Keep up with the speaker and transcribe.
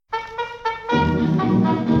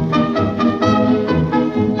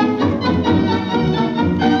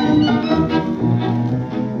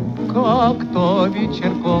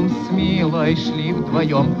дорогой шли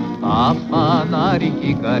вдвоем, а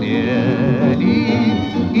фонарики горели.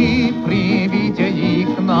 И при виде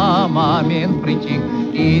их на момент притих,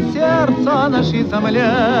 и сердца наши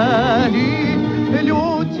замляли.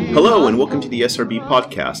 Hello and welcome to the SRB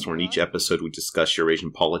podcast, where in each episode we discuss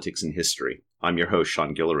Eurasian politics and history. I'm your host,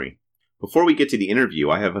 Sean Guillory. Before we get to the interview,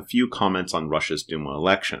 I have a few comments on Russia's Duma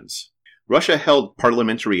elections. Russia held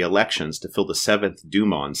parliamentary elections to fill the 7th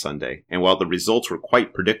Duma on Sunday, and while the results were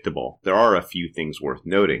quite predictable, there are a few things worth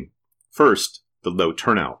noting. First, the low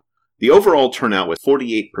turnout. The overall turnout was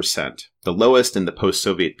 48%, the lowest in the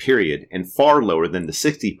post-Soviet period, and far lower than the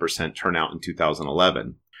 60% turnout in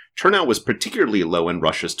 2011. Turnout was particularly low in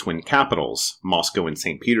Russia's twin capitals, Moscow and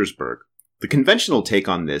St. Petersburg. The conventional take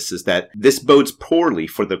on this is that this bodes poorly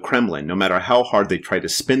for the Kremlin, no matter how hard they try to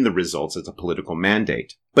spin the results as a political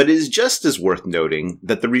mandate. But it is just as worth noting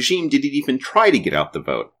that the regime didn't even try to get out the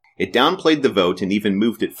vote. It downplayed the vote and even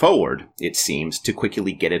moved it forward, it seems, to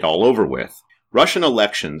quickly get it all over with. Russian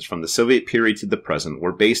elections from the Soviet period to the present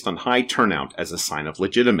were based on high turnout as a sign of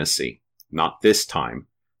legitimacy. Not this time.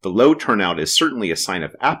 The low turnout is certainly a sign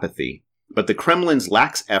of apathy, but the Kremlin's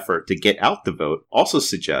lax effort to get out the vote also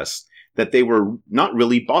suggests that they were not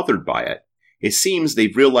really bothered by it. It seems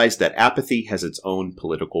they've realized that apathy has its own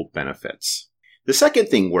political benefits. The second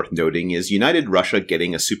thing worth noting is United Russia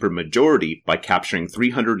getting a supermajority by capturing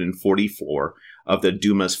 344 of the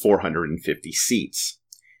Duma's 450 seats.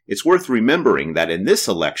 It's worth remembering that in this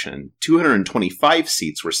election, 225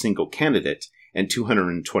 seats were single candidate and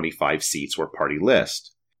 225 seats were party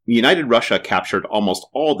list. United Russia captured almost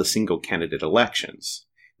all the single-candidate elections.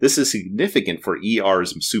 This is significant for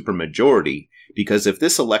ER's supermajority because if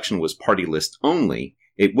this election was party list only,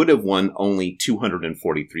 it would have won only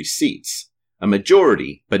 243 seats. A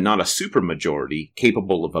majority, but not a supermajority,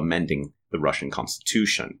 capable of amending the Russian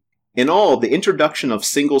constitution. In all, the introduction of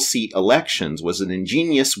single-seat elections was an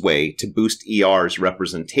ingenious way to boost ER's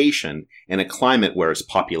representation in a climate where its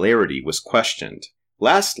popularity was questioned.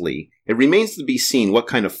 Lastly, it remains to be seen what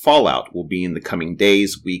kind of fallout will be in the coming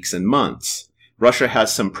days, weeks, and months. Russia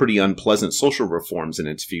has some pretty unpleasant social reforms in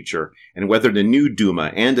its future, and whether the new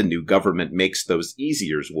Duma and a new government makes those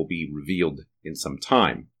easier will be revealed in some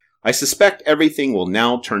time. I suspect everything will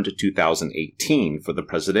now turn to 2018 for the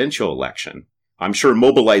presidential election. I'm sure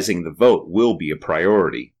mobilizing the vote will be a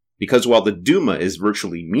priority, because while the Duma is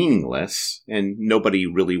virtually meaningless, and nobody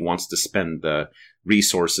really wants to spend the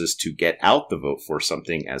resources to get out the vote for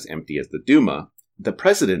something as empty as the Duma, the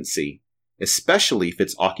presidency, especially if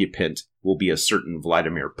its occupant will be a certain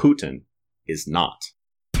Vladimir Putin, is not.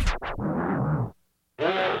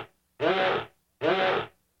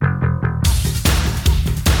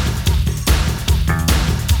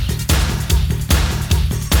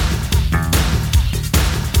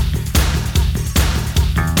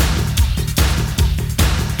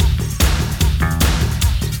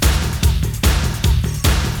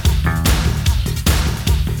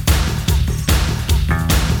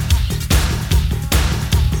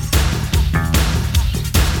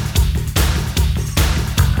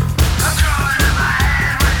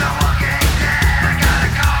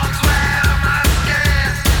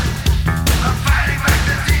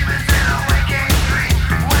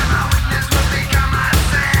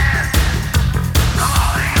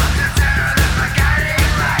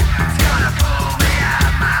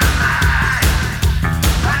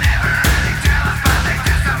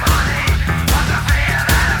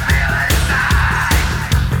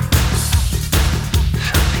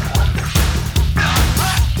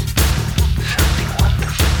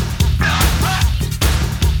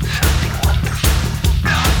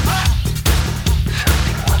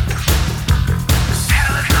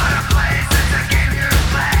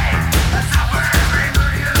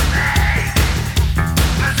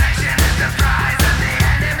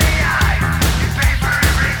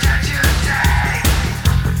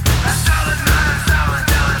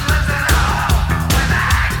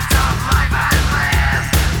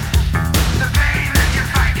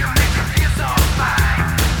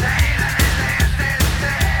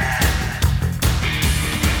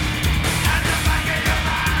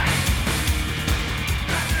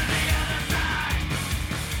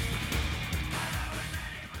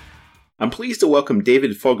 I'm pleased to welcome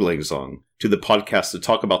David Fogelzang to the podcast to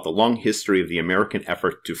talk about the long history of the American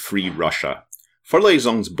effort to free Russia.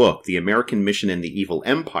 Fogelzang's book, The American Mission and the Evil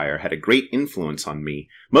Empire, had a great influence on me,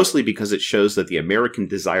 mostly because it shows that the American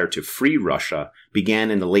desire to free Russia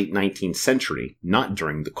began in the late 19th century, not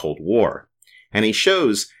during the Cold War. And he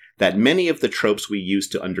shows that many of the tropes we use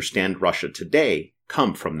to understand Russia today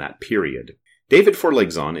come from that period. David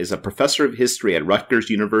Forlegzon is a professor of history at Rutgers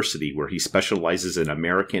University, where he specializes in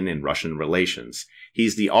American and Russian relations.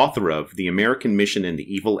 He's the author of The American Mission and the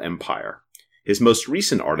Evil Empire. His most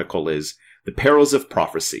recent article is The Perils of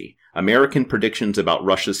Prophecy, American Predictions About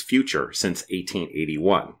Russia's Future Since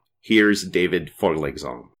 1881. Here's David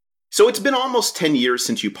Forlegzon. So it's been almost 10 years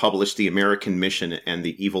since you published The American Mission and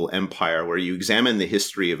the Evil Empire, where you examine the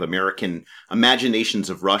history of American imaginations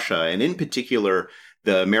of Russia, and in particular,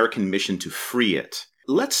 the American mission to free it.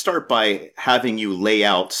 Let's start by having you lay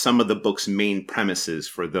out some of the book's main premises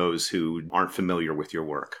for those who aren't familiar with your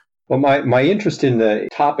work. Well, my interest in the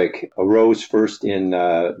topic arose first in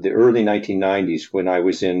the early 1990s when I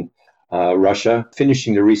was in Russia,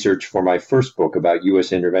 finishing the research for my first book about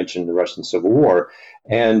U.S. intervention in the Russian Civil War.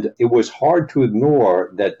 And it was hard to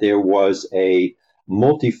ignore that there was a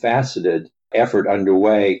multifaceted effort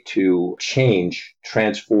underway to change,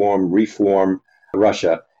 transform, reform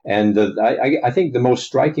Russia. And I think the most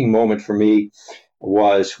striking moment for me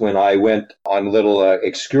was when I went on a little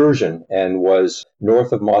excursion and was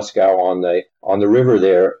north of Moscow on the river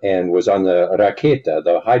there, and was on the Raketa,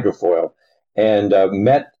 the hydrofoil, and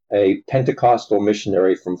met a Pentecostal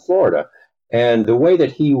missionary from Florida. And the way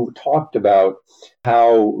that he talked about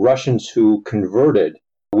how Russians who converted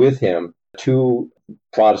with him to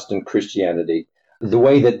Protestant Christianity, the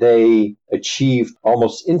way that they achieved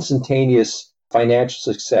almost instantaneous financial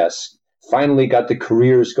success, finally got the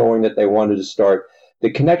careers going that they wanted to start. The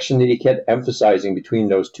connection that he kept emphasizing between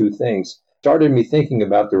those two things started me thinking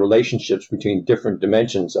about the relationships between different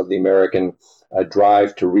dimensions of the American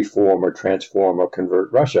drive to reform or transform or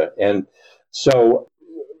convert Russia. And so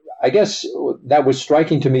I guess that was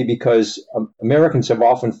striking to me because Americans have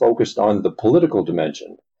often focused on the political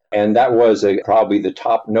dimension. And that was probably the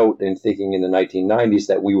top note in thinking in the 1990s,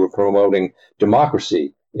 that we were promoting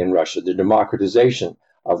democracy in Russia, the democratization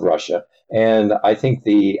of Russia. And I think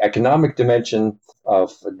the economic dimension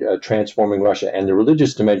of transforming Russia and the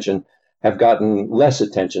religious dimension have gotten less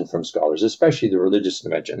attention from scholars, especially the religious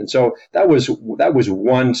dimension. And so that was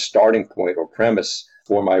one starting point or premise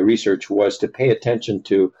for my research, was to pay attention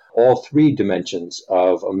to all three dimensions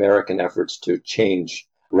of American efforts to change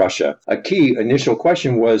Russia. A key initial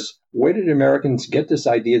question was, where did Americans get this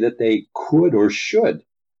idea that they could or should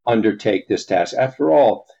undertake this task? After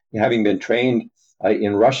all, having been trained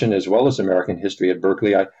in Russian as well as American history at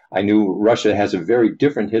Berkeley, I knew Russia has a very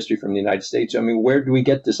different history from the United States. I mean, where do we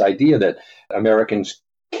get this idea that Americans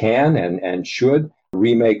can and should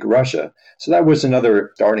remake Russia? So that was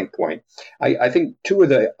another starting point. I think two of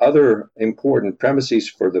the other important premises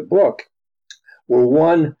for the book were,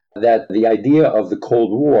 one, that the idea of the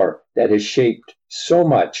Cold War that has shaped so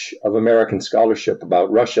much of American scholarship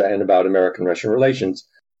about Russia and about American-Russian relations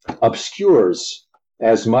obscures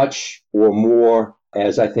as much or more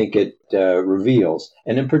as I think it reveals.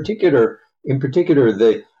 And in particular,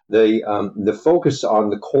 the focus on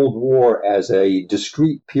the Cold War as a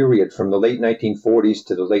discrete period from the late 1940s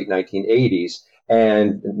to the late 1980s,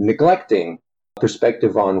 and neglecting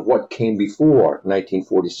perspective on what came before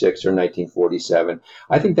 1946 or 1947,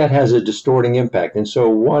 I think that has a distorting impact. And so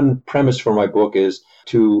one premise for my book is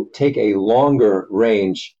to take a longer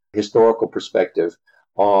range historical perspective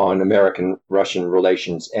on American-Russian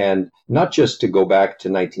relations, and not just to go back to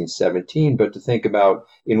 1917, but to think about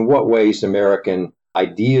in what ways American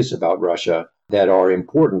ideas about Russia that are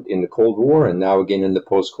important in the Cold War and now again in the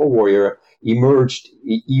post-Cold War era emerged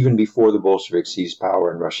even before the Bolsheviks seized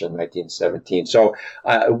power in Russia in 1917. So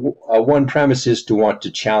one premise is to want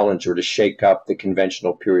to challenge or to shake up the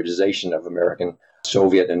conventional periodization of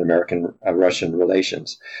American-Soviet and American-Russian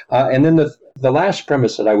relations. And then the last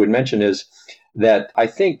premise that I would mention is that I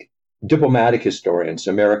think diplomatic historians,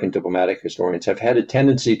 American diplomatic historians, have had a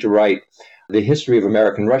tendency to write the history of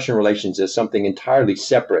American-Russian relations as something entirely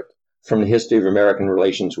separate from the history of American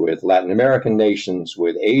relations with Latin American nations,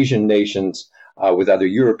 with Asian nations, with other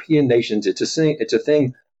European nations. It's a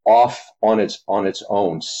thing off on its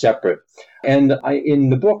own, separate. And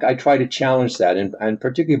in the book, I try to challenge that, and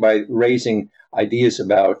particularly by raising ideas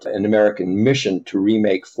about an American mission to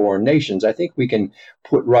remake foreign nations. I think we can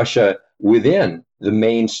put Russia within the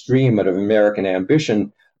mainstream of American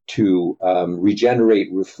ambition to regenerate,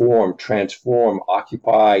 reform, transform,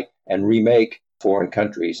 occupy, and remake foreign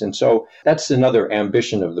countries. And so that's another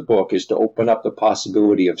ambition of the book, is to open up the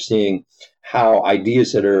possibility of seeing how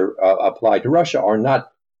ideas that are applied to Russia are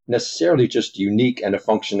not necessarily just unique and a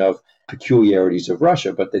function of peculiarities of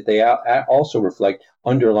Russia, but that they also reflect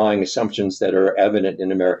underlying assumptions that are evident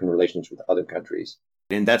in American relations with other countries.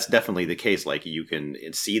 And that's definitely the case. Like, you can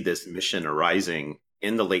see this mission arising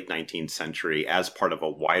in the late 19th century as part of a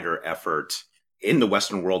wider effort in the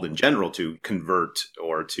Western world in general to convert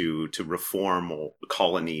or to reform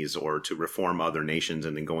colonies or to reform other nations,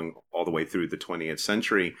 and then going all the way through the 20th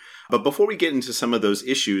century. But before we get into some of those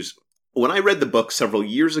issues, when I read the book several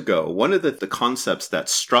years ago, one of the concepts that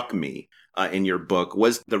struck me in your book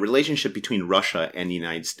was the relationship between Russia and the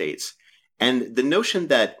United States. And the notion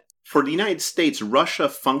that for the United States, Russia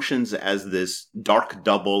functions as this dark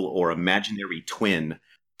double or imaginary twin.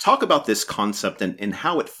 Talk about this concept and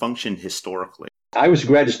how it functioned historically. I was a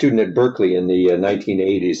graduate student at Berkeley in the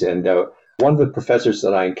 1980s, and one of the professors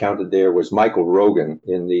that I encountered there was Michael Rogan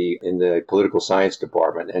in the political science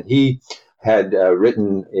department, and he had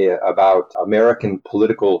written about American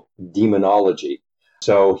political demonology.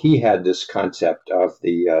 So he had this concept of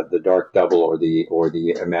the dark double or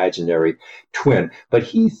the imaginary twin, but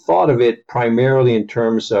he thought of it primarily in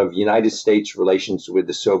terms of United States relations with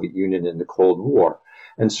the Soviet Union in the Cold War.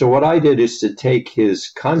 And so what I did is to take his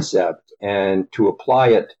concept and to apply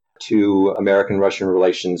it to American-Russian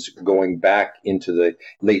relations going back into the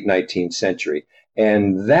late 19th century.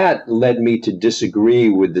 And that led me to disagree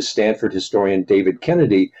with the Stanford historian David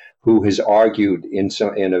Kennedy, who has argued in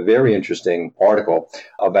a very interesting article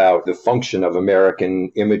about the function of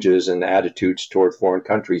American images and attitudes toward foreign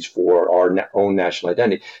countries for our own national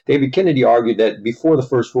identity. David Kennedy argued that before the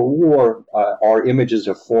First World War, our images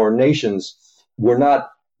of foreign nations were not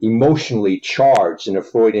emotionally charged in a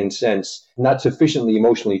Freudian sense, not sufficiently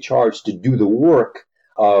emotionally charged to do the work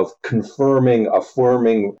of confirming,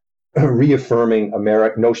 affirming, reaffirming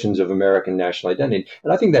notions of American national identity.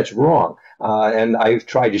 And I think that's wrong. And I've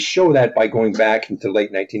tried to show that by going back into the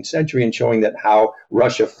late 19th century and showing that how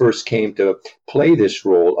Russia first came to play this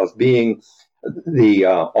role of being the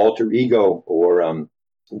alter ego or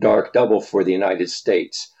dark double for the United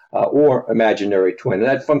States. Or imaginary twin. And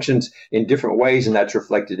that functions in different ways, and that's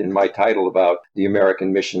reflected in my title about the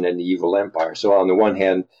American mission and the evil empire. So on the one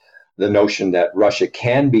hand, the notion that Russia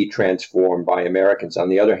can be transformed by Americans. On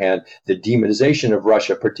the other hand, the demonization of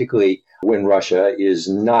Russia, particularly when Russia is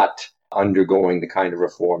not undergoing the kind of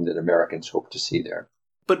reform that Americans hope to see there.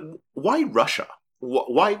 But why Russia?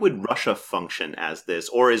 Why would Russia function as this?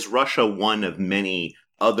 Or is Russia one of many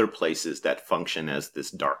other places that function as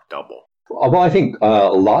this dark double? Well, I think a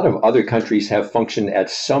lot of other countries have functioned at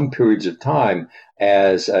some periods of time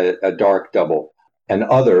as a dark double, an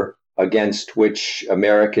other against which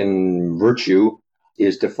American virtue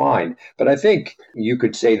is defined. But I think you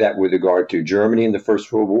could say that with regard to Germany in the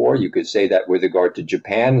First World War. You could say that with regard to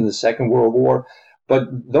Japan in the Second World War. But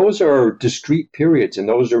those are discrete periods, and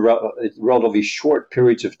those are relatively short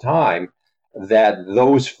periods of time that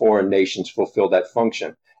those foreign nations fulfill that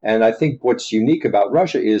function. And I think what's unique about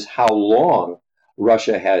Russia is how long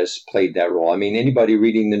Russia has played that role. I mean, anybody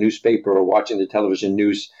reading the newspaper or watching the television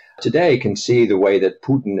news today can see the way that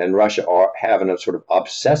Putin and Russia are having a sort of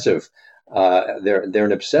obsessive, they're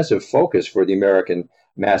an obsessive focus for the American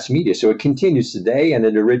mass media. So it continues today, and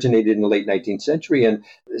it originated in the late 19th century. And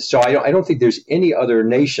so I don't think there's any other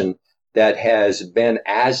nation that has been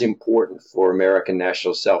as important for American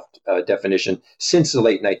national self-definition since the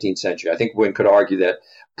late 19th century. I think one could argue that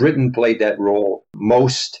Britain played that role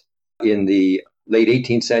most in the late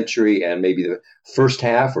 18th century and maybe the first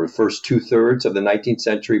half or first 2/3 of the 19th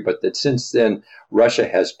century, but that since then, Russia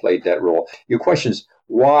has played that role. Your question is,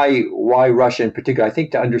 why Russia in particular? I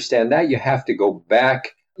think to understand that, you have to go back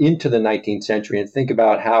into the 19th century and think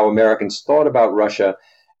about how Americans thought about Russia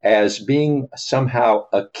as being somehow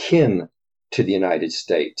akin to the United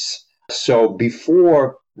States. So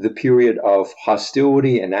before the period of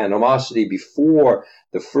hostility and animosity, before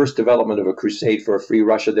the first development of a crusade for a free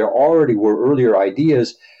Russia, there already were earlier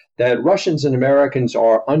ideas that Russians and Americans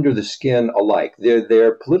are under the skin alike.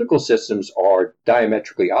 Their political systems are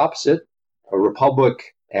diametrically opposite. A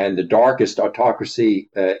republic and the darkest autocracy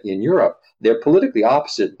in Europe, they're politically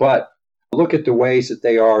opposite, but look at the ways that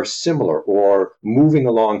they are similar or moving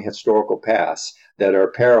along historical paths that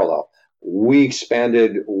are parallel. We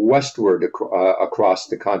expanded westward across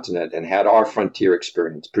the continent and had our frontier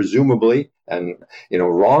experience. Presumably, and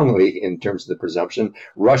wrongly in terms of the presumption,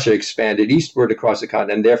 Russia expanded eastward across the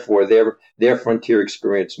continent, and therefore their frontier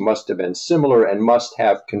experience must have been similar and must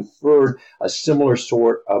have conferred a similar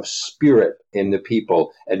sort of spirit in the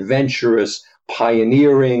people, adventurous,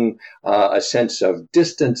 pioneering, a sense of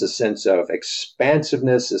distance, a sense of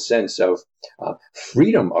expansiveness, a sense of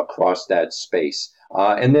freedom across that space.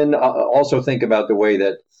 And then also think about the way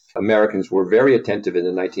that Americans were very attentive in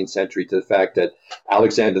the 19th century to the fact that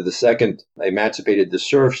Alexander II emancipated the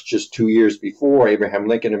serfs just 2 years before Abraham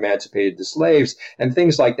Lincoln emancipated the slaves. And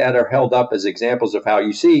things like that are held up as examples of how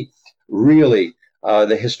you see really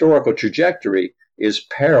the historical trajectory is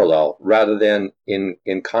parallel rather than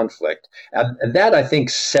in conflict. And that, I think,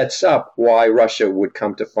 sets up why Russia would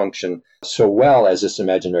come to function so well as this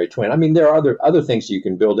imaginary twin. I mean, there are other things you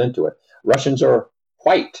can build into it. Russians are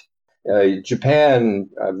white. Japan,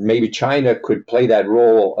 maybe China could play that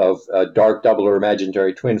role of dark double or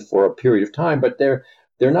imaginary twin for a period of time, but they're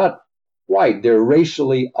not white. They're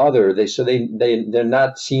racially other. They're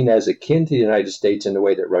not seen as akin to the United States in the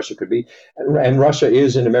way that Russia could be. And Russia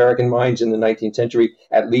is, in American minds in the 19th century,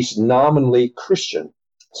 at least nominally Christian.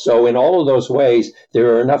 So in all of those ways,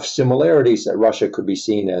 there are enough similarities that Russia could be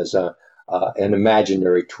seen as an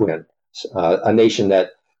imaginary twin, a nation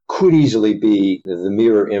that could easily be the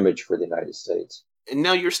mirror image for the United States.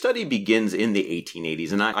 Now, your study begins in the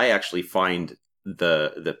 1880s, and I actually find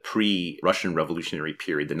the pre-Russian Revolutionary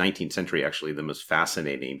period, the 19th century, actually the most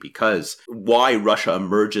fascinating, because why Russia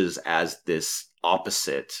emerges as this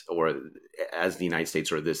opposite, or as the United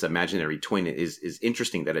States, or this imaginary twin, is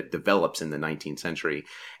interesting that it develops in the 19th century.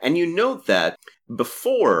 And you note that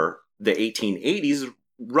before the 1880s,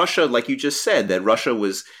 Russia, like you just said, that Russia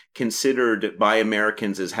was considered by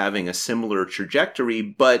Americans as having a similar trajectory,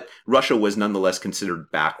 but Russia was nonetheless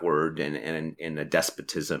considered backward and a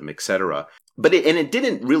despotism, etc. But it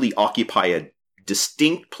didn't really occupy a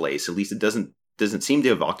distinct place. At least it doesn't seem to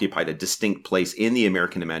have occupied a distinct place in the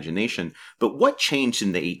American imagination. But what changed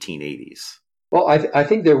in the 1880s? Well, I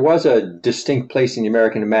think there was a distinct place in the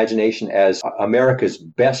American imagination as America's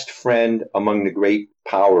best friend among the great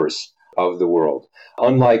powers of the world.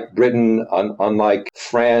 Unlike Britain, unlike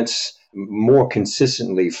France, more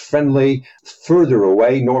consistently friendly, further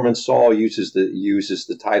away. Norman Saul uses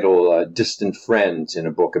the title Distant Friends in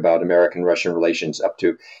a book about American-Russian relations up to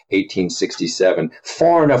 1867.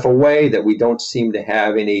 Far enough away that we don't seem to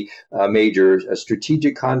have any major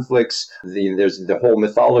strategic conflicts. There's the whole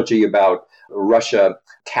mythology about Russia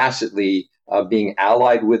tacitly being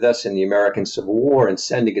allied with us in the American Civil War and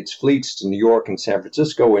sending its fleets to New York and San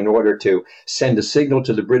Francisco in order to send a signal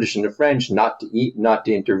to the British and the French not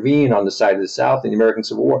to intervene on the side of the South in the American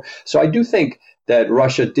Civil War. So I do think that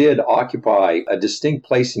Russia did occupy a distinct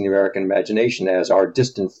place in the American imagination as our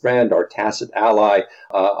distant friend, our tacit ally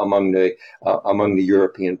among the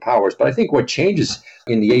European powers. But I think what changes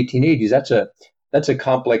in the 1880s, that's a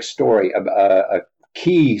complex story. A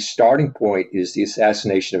key starting point is the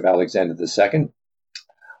assassination of Alexander II,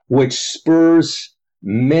 which spurs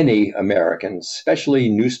many Americans, especially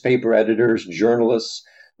newspaper editors, journalists,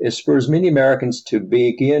 it spurs many Americans to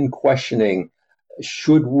begin questioning,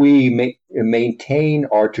 should we maintain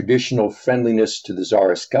our traditional friendliness to the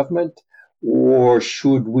Tsarist government, or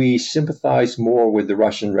should we sympathize more with the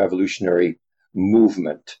Russian revolutionary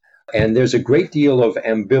movement? And there's a great deal of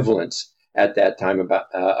ambivalence at that time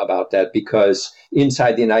about that, because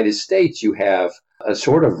inside the United States you have a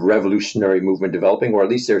sort of revolutionary movement developing, or at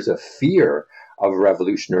least there's a fear of a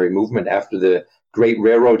revolutionary movement after the Great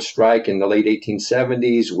Railroad Strike in the late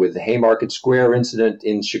 1870s, with the Haymarket Square incident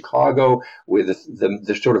in Chicago, with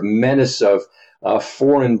the sort of menace of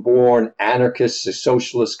foreign-born anarchists,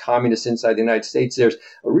 socialists, communists inside the United States. There's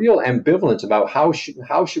a real ambivalence about how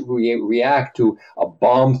should we react to a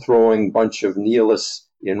bomb-throwing bunch of nihilists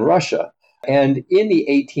in Russia. And in the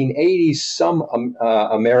 1880s, some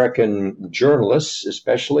American journalists,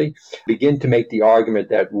 especially, begin to make the argument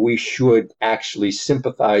that we should actually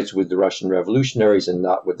sympathize with the Russian revolutionaries and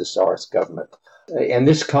not with the Tsarist government. And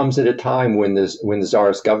this comes at a time when the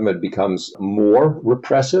Tsarist government becomes more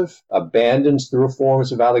repressive, abandons the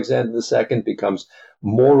reforms of Alexander II, becomes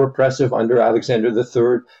more repressive under Alexander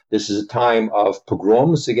III. This is a time of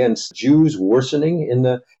pogroms against Jews worsening in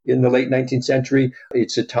the late 19th century.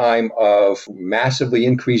 It's a time of massively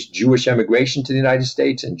increased Jewish emigration to the United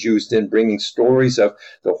States, and Jews then bringing stories of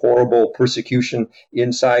the horrible persecution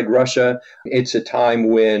inside Russia. It's a time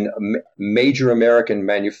when major American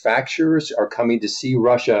manufacturers are coming to see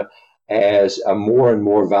Russia as a more and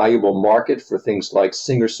more valuable market for things like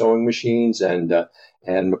Singer sewing machines and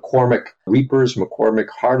McCormick reapers, McCormick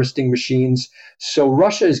harvesting machines. So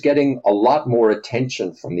Russia is getting a lot more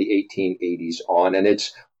attention from the 1880s on, and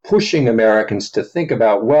it's pushing Americans to think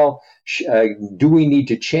about, well, do we need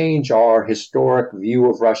to change our historic view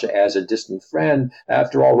of Russia as a distant friend?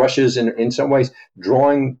 After all, Russia is in some ways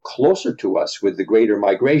drawing closer to us with the greater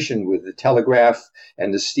migration, with the telegraph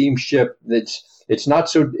and the steamship. It's not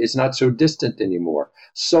so distant anymore.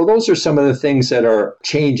 So those are some of the things that are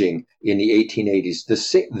changing in the 1880s.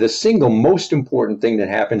 The single most important thing that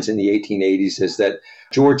happens in the 1880s is that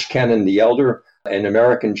George Kennan the Elder, an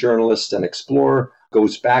American journalist and explorer,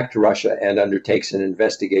 goes back to Russia and undertakes an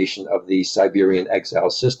investigation of the Siberian exile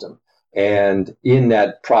system. And in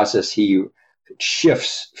that process, he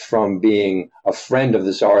shifts from being a friend of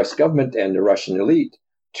the Tsarist government and the Russian elite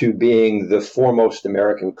to being the foremost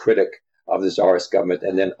American critic of the Tsarist government,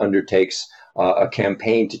 and then undertakes a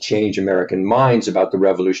campaign to change American minds about the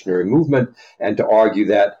revolutionary movement and to argue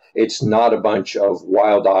that it's not a bunch of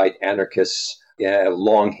wild-eyed anarchists,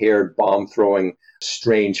 long-haired, bomb-throwing,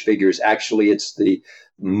 strange figures. Actually, it's the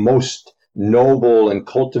most noble and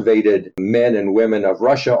cultivated men and women of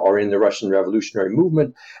Russia are in the Russian revolutionary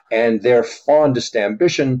movement, and their fondest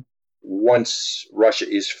ambition, once Russia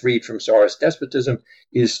is freed from Tsarist despotism,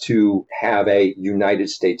 is to have a United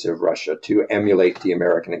States of Russia, to emulate the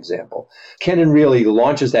American example. Kennan really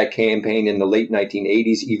launches that campaign in the late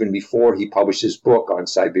 1980s, even before he published his book on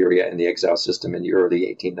Siberia and the exile system in the early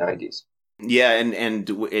 1890s. Yeah, and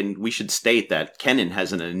we should state that Kennan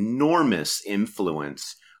has an enormous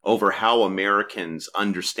influence over how Americans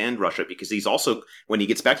understand Russia, because he's also, when he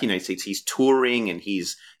gets back to the United States, he's touring and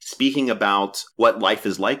he's speaking about what life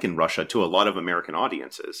is like in Russia to a lot of American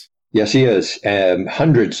audiences. Yes, he is.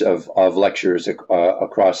 Hundreds of lectures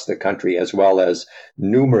across the country, as well as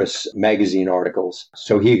numerous magazine articles.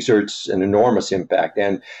 So he exerts an enormous impact.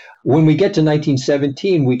 And when we get to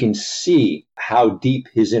 1917, we can see how deep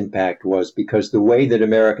his impact was, because the way that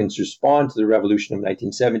Americans respond to the revolution of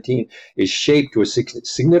 1917 is shaped to a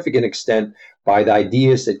significant extent by the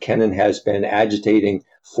ideas that Kennan has been agitating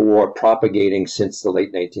for, propagating since the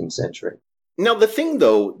late 19th century. Now, the thing,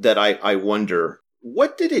 though, that I wonder,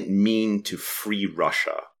 what did it mean to free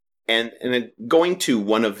Russia? And going to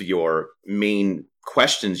one of your main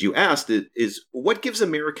questions you asked is what gives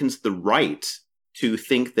Americans the right to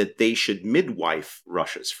think that they should midwife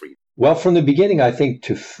Russia's freedom? Well, from the beginning, I think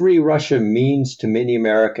to free Russia means to many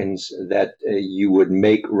Americans that you would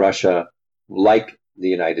make Russia like the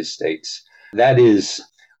United States. That is,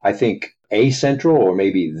 I think, a central, or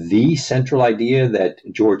maybe the central idea that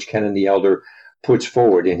George Kennan the Elder puts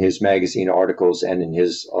forward in his magazine articles and in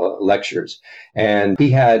his lectures. And he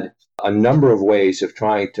had a number of ways of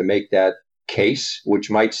trying to make that case, which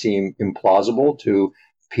might seem implausible to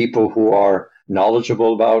people who are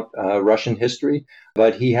knowledgeable about Russian history.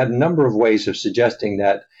 But he had a number of ways of suggesting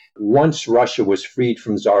that once Russia was freed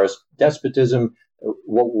from Tsarist despotism,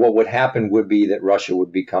 what would happen would be that Russia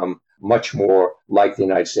would become much more like the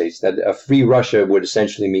United States, that a free Russia would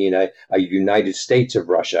essentially mean a United States of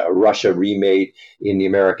Russia, a Russia remade in the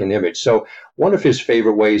American image. So one of his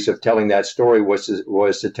favorite ways of telling that story was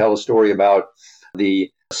to tell a story about the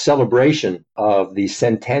celebration of the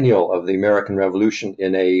centennial of the American Revolution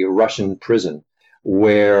in a Russian prison,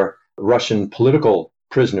 where Russian political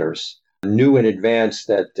prisoners knew in advance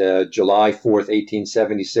that July 4th,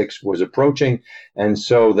 1876 was approaching, and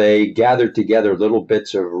so they gathered together little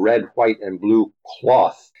bits of red, white, and blue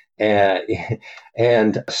cloth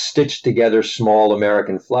and stitched together small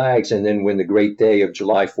American flags. And then when the great day of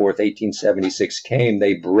July 4th, 1876 came,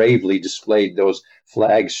 they bravely displayed those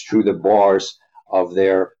flags through the bars of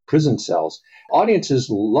their prison cells. Audiences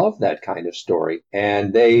love that kind of story.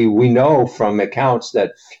 And we know from accounts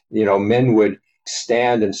that, men would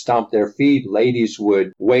stand and stomp their feet, ladies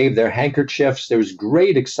would wave their handkerchiefs. There was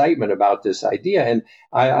great excitement about this idea. And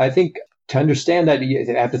I think to understand that, you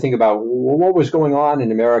have to think about what was going on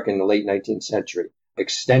in America in the late 19th century.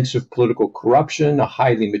 Extensive political corruption, a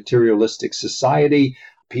highly materialistic society,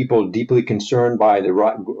 people deeply concerned by the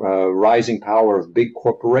rising power of big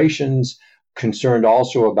corporations, concerned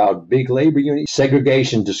also about big labor unions,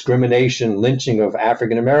 segregation, discrimination, lynching of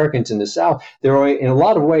African Americans in the South. There are, in a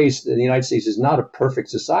lot of ways, the United States is not a perfect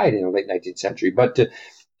society in the late 19th century, but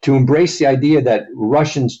to embrace the idea that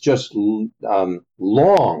Russians just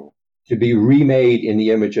long to be remade in the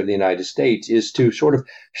image of the United States is to sort of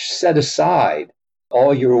set aside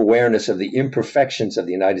all your awareness of the imperfections of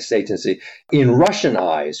the United States and say, in Russian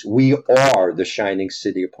eyes, we are the shining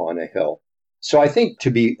city upon a hill. So I think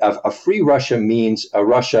to be a free Russia means a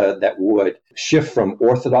Russia that would shift from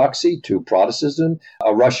orthodoxy to Protestantism,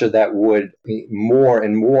 a Russia that would more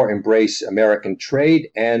and more embrace American trade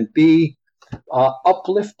and be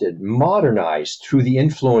uplifted, modernized through the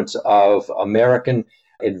influence of American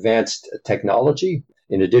advanced technology,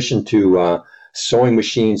 in addition to sewing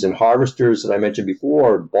machines and harvesters that I mentioned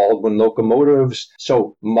before, Baldwin locomotives.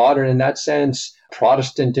 So modern in that sense,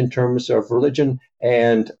 Protestant in terms of religion,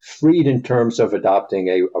 and freed in terms of adopting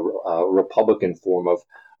a republican form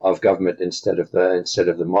of government instead of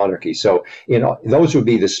the monarchy. So those would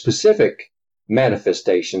be the specific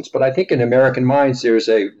manifestations. But I think in American minds, there's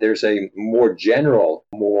a more general,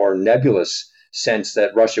 more nebulous sense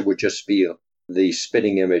that Russia would just be the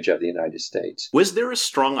spitting image of the United States. Was there a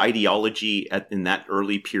strong ideology in that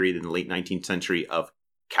early period in the late 19th century of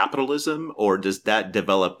capitalism, or does that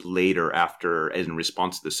develop later after in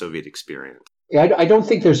response to the Soviet experience? Yeah, I don't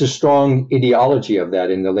think there's a strong ideology of that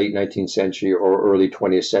in the late 19th century or early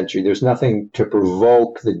 20th century. There's nothing to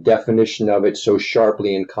provoke the definition of it so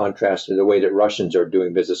sharply in contrast to the way that Russians are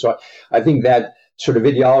doing business. So I think that sort of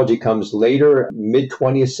ideology comes later, mid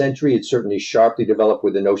 20th century. It certainly sharply developed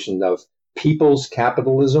with the notion of people's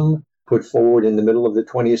capitalism put forward in the middle of the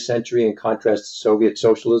 20th century in contrast to Soviet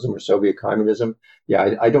socialism or Soviet communism.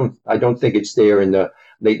 Yeah, I don't think it's there in the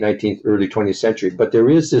late 19th, early 20th century. But there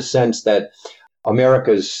is this sense that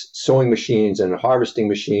America's sewing machines and harvesting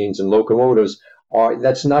machines and locomotives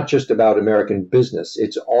that's not just about American business.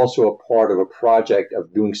 It's also a part of a project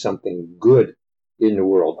of doing something good in the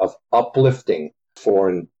world, of uplifting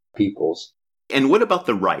foreign peoples. And what about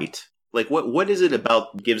the right? Like, what is it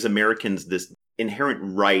about gives Americans this inherent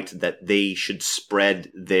right that they should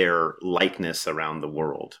spread their likeness around the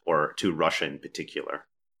world, or to Russia in particular?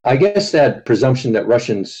 I guess that presumption that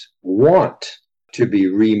Russians want to be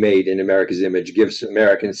remade in America's image gives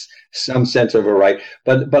Americans some sense of a right.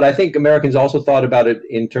 But I think Americans also thought about it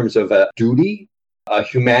in terms of a duty, a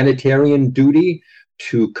humanitarian duty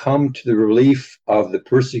to come to the relief of the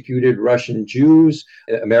persecuted Russian Jews.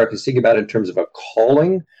 Americans think about it in terms of a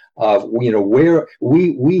calling of, where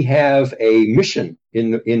we have a mission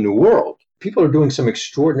in the world. People are doing some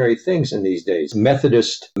extraordinary things in these days.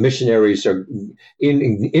 Methodist missionaries are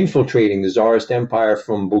infiltrating the Tsarist Empire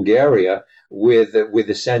from Bulgaria with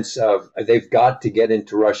a sense of they've got to get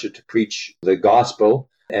into Russia to preach the gospel.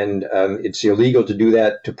 And it's illegal to do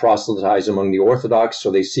that, to proselytize among the Orthodox.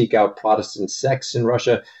 So they seek out Protestant sects in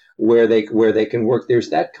Russia where they can work. There's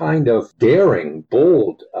that kind of daring,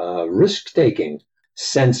 bold, risk-taking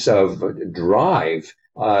sense of drive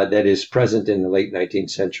that is present in the late 19th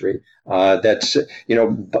century. That's,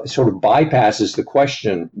 sort of bypasses the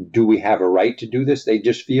question, do we have a right to do this? They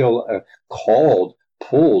just feel pulled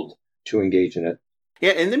to engage in it.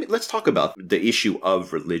 Yeah, and then let's talk about the issue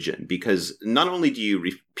of religion, because not only do you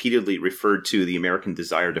repeatedly refer to the American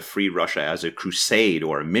desire to free Russia as a crusade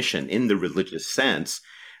or a mission in the religious sense,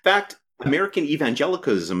 in fact, American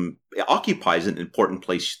evangelicalism occupies an important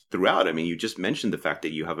place throughout. I mean, you just mentioned the fact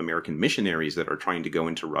that you have American missionaries that are trying to go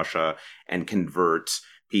into Russia and convert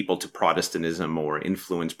people to Protestantism or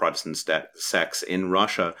influence Protestant sects in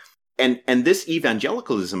Russia. And this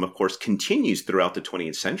evangelicalism, of course, continues throughout the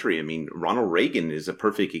 20th century. I mean, Ronald Reagan is a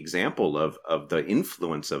perfect example of the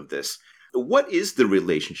influence of this. What is the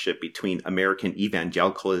relationship between American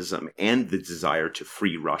evangelicalism and the desire to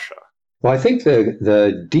free Russia? Well, I think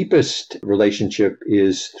the deepest relationship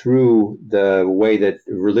is through the way that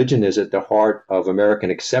religion is at the heart of American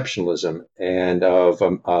exceptionalism and of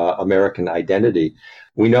American identity.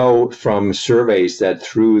 We know from surveys that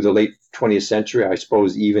through the late 20th century, I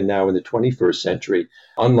suppose even now in the 21st century,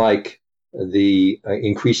 unlike the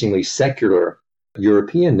increasingly secular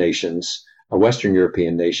European nations, Western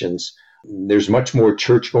European nations, there's much more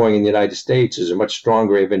church going in the United States. There's a much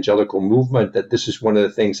stronger evangelical movement. That this is one of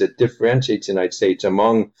the things that differentiates the United States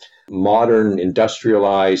among modern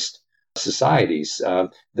industrialized societies,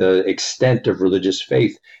 the extent of religious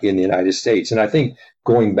faith in the United States. And I think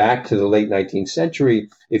going back to the late 19th century,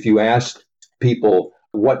 if you asked people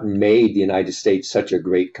what made the United States such a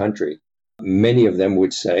great country, many of them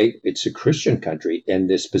would say it's a Christian country,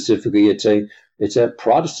 and specifically it's a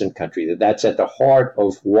Protestant country. That's at the heart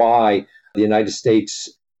of why the United States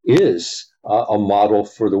is a model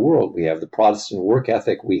for the world. We have the Protestant work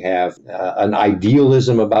ethic. We have an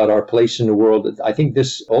idealism about our place in the world. I think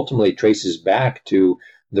this ultimately traces back to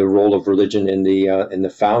the role of religion in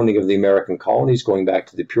the founding of the American colonies, going back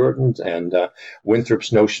to the Puritans and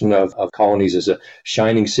Winthrop's notion of colonies as a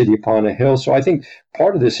shining city upon a hill. So I think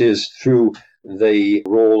part of this is through the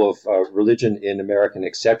role of religion in American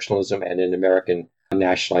exceptionalism and in American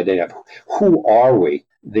national identity. Who are we?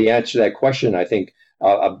 The answer to that question, I think,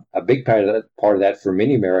 a big part of that for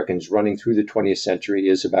many Americans running through the 20th century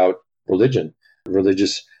is about religion,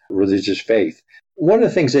 religious faith. One of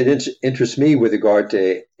the things that interests me with regard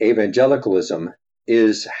to evangelicalism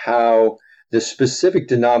is how the specific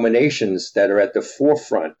denominations that are at the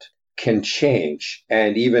forefront can change,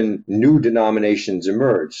 and even new denominations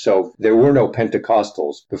emerge. So there were no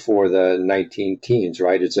Pentecostals before the 19-teens,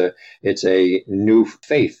 right? It's a new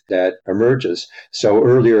faith that emerges. So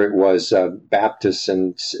earlier it was Baptists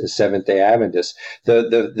and Seventh-day Adventists.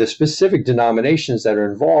 The specific denominations that are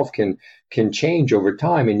involved can change over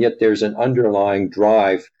time, and yet there's an underlying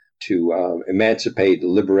drive to emancipate,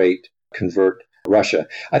 liberate, convert Russia.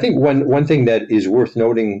 I think one thing that is worth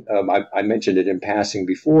noting, I mentioned it in passing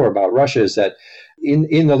before about Russia, is that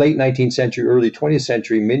in the late 19th century, early 20th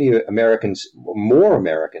century, many American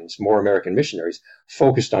missionaries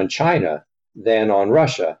focused on China than on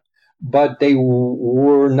Russia, but they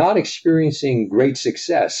were not experiencing great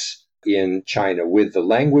success in China with the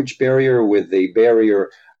language barrier, with the barrier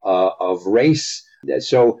of race.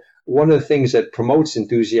 So one of the things that promotes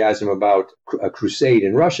enthusiasm about a crusade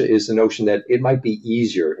in Russia is the notion that it might be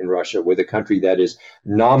easier in Russia with a country that is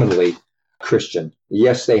nominally Christian.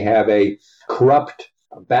 Yes, they have a corrupt,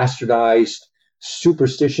 bastardized,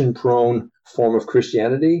 superstition-prone form of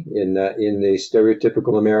Christianity in the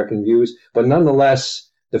stereotypical American views, but nonetheless,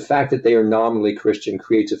 the fact that they are nominally Christian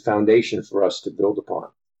creates a foundation for us to build upon.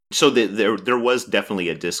 So there was definitely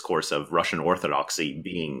a discourse of Russian Orthodoxy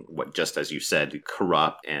being, what, just as you said,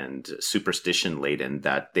 corrupt and superstition laden,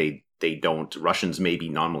 that Russians may be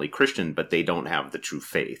nominally Christian, but they don't have the true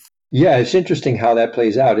faith. Yeah, it's interesting how that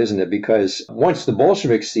plays out, isn't it? Because once the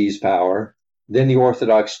Bolsheviks seize power, then the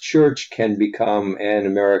Orthodox Church can become an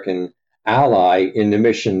American ally in the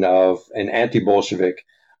mission of an anti-Bolshevik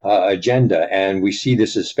agenda, and we see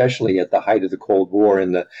this especially at the height of the Cold War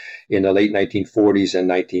in the late 1940s and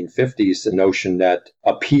 1950s. The notion that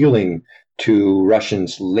appealing to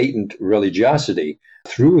Russians' latent religiosity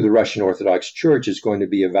through the Russian Orthodox Church is going to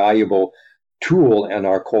be a valuable tool in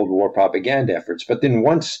our Cold War propaganda efforts. But then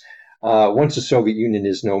once the Soviet Union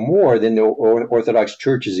is no more, then the Orthodox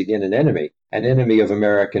Church is again an enemy of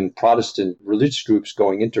American Protestant religious groups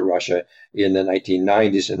going into Russia in the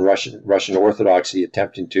 1990s, and Russian Orthodoxy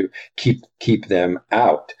attempting to keep them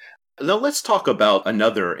out. Now let's talk about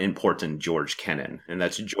another important George Kennan, and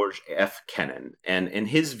that's George F. Kennan, and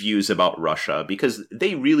his views about Russia, because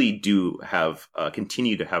they really do have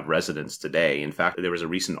continue to have resonance today. In fact, there was a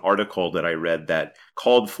recent article that I read that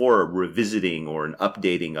called for a revisiting or an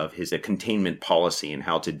updating of his containment policy and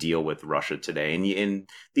how to deal with Russia today. And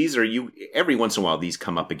these are every once in a while these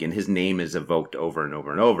come up again. His name is evoked over and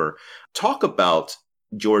over and over. Talk about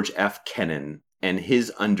George F. Kennan and his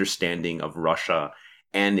understanding of Russia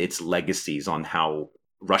and its legacies on how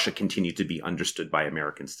Russia continued to be understood by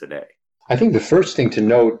Americans today. I think the first thing to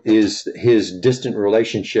note is his distant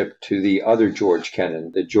relationship to the other George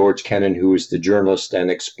Kennan, the George Kennan who is the journalist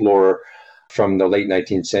and explorer from the late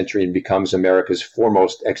 19th century and becomes America's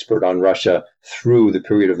foremost expert on Russia through the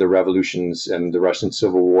period of the revolutions and the Russian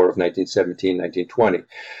Civil War of 1917, 1920.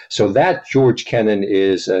 So that George Kennan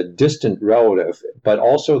is a distant relative, but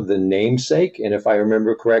also the namesake, and if I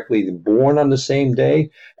remember correctly, born on the same day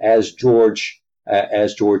as George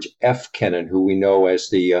F. Kennan, who we know as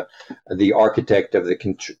the architect of the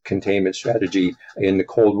containment strategy in the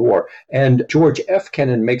Cold War. And George F.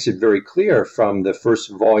 Kennan makes it very clear from the first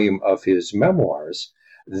volume of his memoirs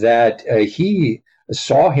that he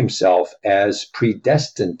saw himself as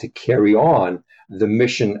predestined to carry on the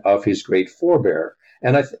mission of his great forebear.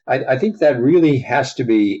 And I think that really has to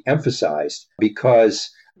be emphasized, because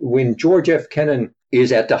when George F. Kennan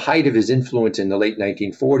is at the height of his influence in the late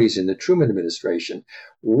 1940s in the Truman administration,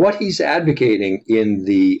 what he's advocating in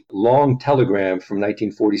the long telegram from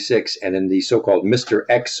 1946 and in the so-called Mr.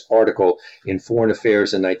 X article in Foreign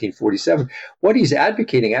Affairs in 1947, what he's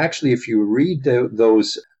advocating, actually, if you read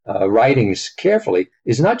those writings carefully,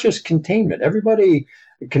 is not just containment. Everybody,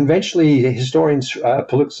 conventionally, historians,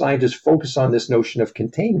 political scientists focus on this notion of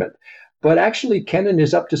containment, but actually Kennan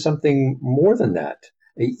is up to something more than that.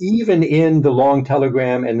 Even in the long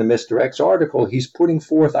telegram and the Mr. X article, he's putting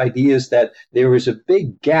forth ideas that there is a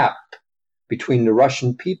big gap between the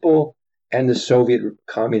Russian people and the Soviet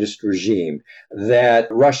communist regime, that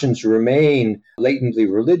Russians remain latently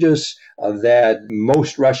religious, that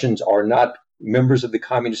most Russians are not members of the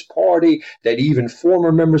Communist Party, that even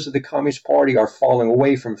former members of the Communist Party are falling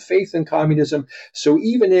away from faith in communism. So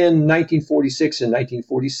even in 1946 and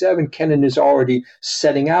 1947, Kennan is already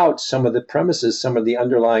setting out some of the premises, some of the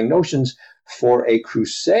underlying notions for a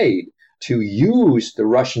crusade to use the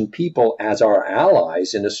Russian people as our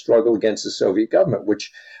allies in a struggle against the Soviet government,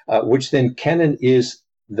 which then Kennan is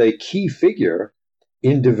the key figure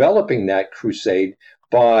in developing that crusade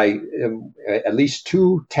by at least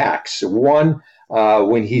two tacks. One,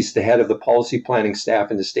 when he's the head of the policy planning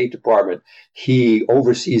staff in the State Department, he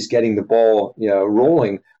oversees getting the ball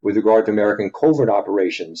rolling with regard to American covert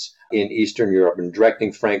operations in Eastern Europe, and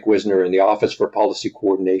directing Frank Wisner and the Office for Policy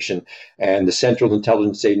Coordination and the Central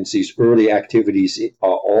Intelligence Agency's early activities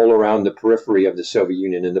all around the periphery of the Soviet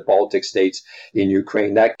Union in the Baltic states, in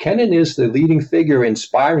Ukraine. That Kennan is the leading figure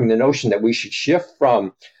inspiring the notion that we should shift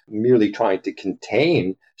from merely trying to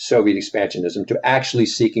contain Soviet expansionism to actually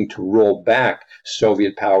seeking to roll back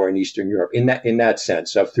Soviet power in Eastern Europe in that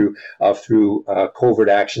sense through covert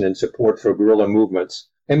action and support for guerrilla movements.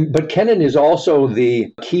 But Kennan is also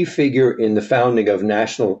the key figure in the founding of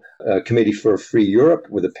National Committee for Free Europe,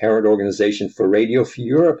 with a parent organization for Radio Free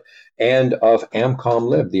Europe, and of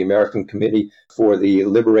AmComLib, the American Committee for the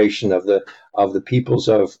Liberation of the Peoples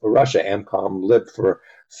of Russia, AmComLib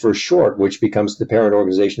for short, which becomes the parent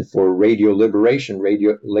organization for Radio Liberation,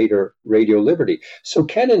 later Radio Liberty. So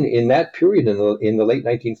Kennan, in that period, in the late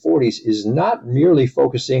 1940s, is not merely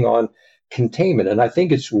focusing on containment. And I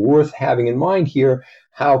think it's worth having in mind here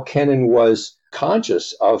how Kennan was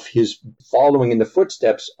conscious of his following in the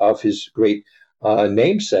footsteps of his great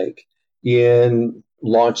namesake in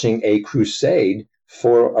launching a crusade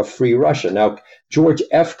for a free Russia. Now, George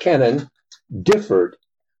F. Kennan differed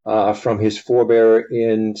from his forebear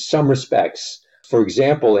in some respects. For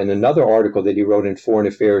example, in another article that he wrote in Foreign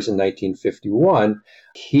Affairs in 1951,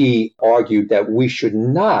 he argued that we should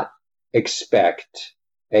not expect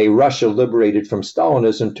a Russia liberated from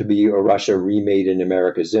Stalinism to be a Russia remade in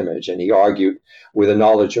America's image. And he argued, with a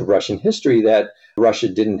knowledge of Russian history, that Russia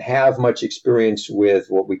didn't have much experience with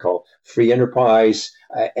what we call free enterprise,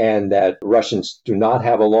 and that Russians do not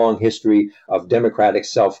have a long history of democratic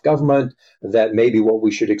self-government, that maybe what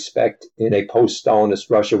we should expect in a post-Stalinist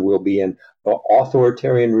Russia will be an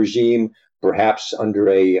authoritarian regime, perhaps under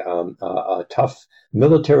a tough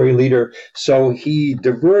military leader. So he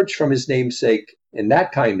diverged from his namesake in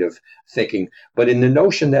that kind of thinking, but in the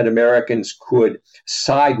notion that Americans could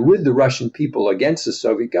side with the Russian people against the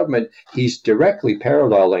Soviet government, he's directly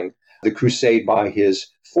paralleling the crusade by his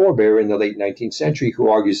forebear in the late 19th century, who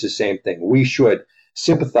argues the same thing. We should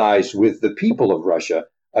sympathize with the people of Russia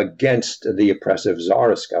against the oppressive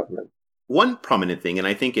Tsarist government. One prominent thing, and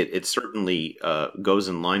I think it certainly goes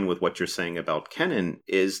in line with what you're saying about Kennan,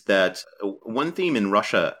 is that one theme in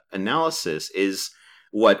Russia analysis is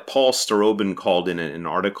what Paul Starobin called in an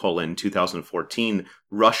article in 2014,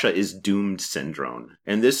 Russia is doomed syndrome.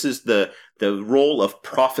 And this is the role of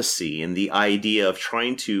prophecy and the idea of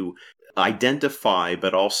trying to identify,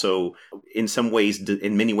 but also in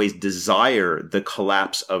many ways, desire the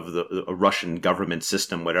collapse of the Russian government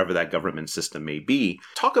system, whatever that government system may be.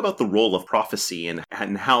 Talk about the role of prophecy and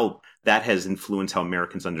how that has influenced how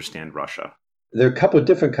Americans understand Russia. There are a couple of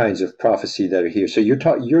different kinds of prophecy that are here. So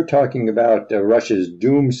you're talking about Russia's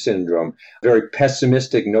doom syndrome, a very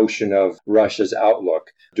pessimistic notion of Russia's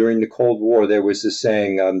outlook. During the Cold War, there was this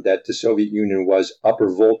saying that the Soviet Union was upper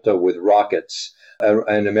volta with rockets.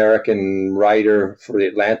 An American writer for the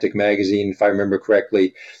Atlantic magazine, if I remember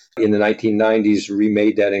correctly, in the 1990s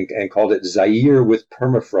remade that and called it Zaire with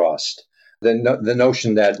permafrost. The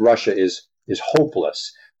notion that Russia is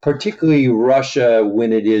hopeless, particularly Russia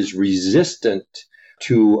when it is resistant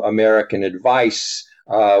to American advice,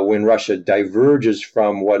 when Russia diverges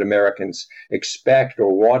from what Americans expect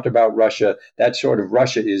or want about Russia. That sort of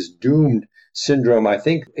Russia is doomed syndrome, I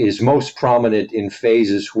think, is most prominent in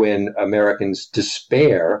phases when Americans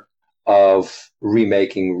despair of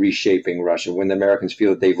reshaping Russia, when the Americans feel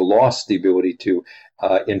that they've lost the ability to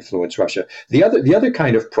influence Russia. The other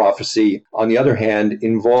kind of prophecy, on the other hand,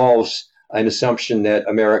 involves an assumption that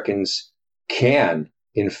Americans can,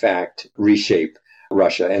 in fact, reshape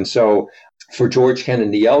Russia. And so for George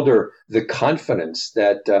Kennan the Elder, the confidence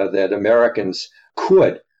that Americans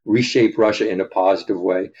could reshape Russia in a positive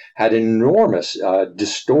way had an enormous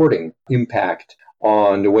distorting impact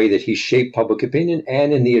on the way that he shaped public opinion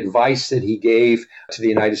and in the advice that he gave to the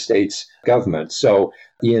United States government. So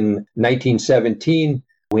in 1917,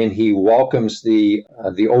 when he welcomes the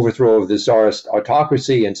overthrow of the Tsarist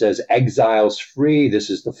autocracy and says exiles free, this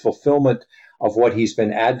is the fulfillment of what he's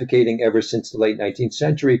been advocating ever since the late 19th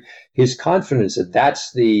century, his confidence that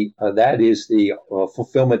that is the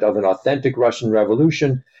fulfillment of an authentic Russian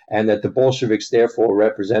revolution, and that the Bolsheviks therefore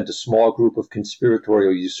represent a small group of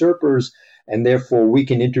conspiratorial usurpers, and therefore we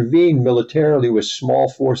can intervene militarily with small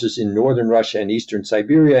forces in northern Russia and eastern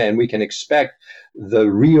Siberia, and we can expect the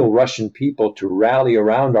real Russian people to rally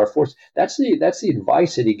around our force. That's the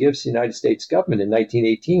advice that he gives the United States government in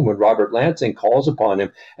 1918 when Robert Lansing calls upon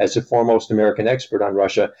him as the foremost American expert on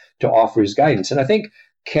Russia to offer his guidance. And I think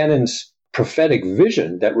Kennan's prophetic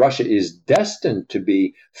vision that Russia is destined to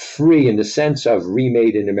be free in the sense of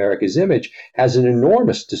remade in America's image has an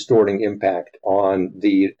enormous distorting impact on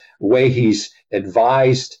the way he's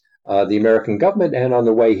advised the American government and on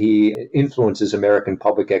the way he influences American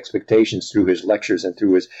public expectations through his lectures and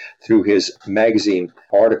through his magazine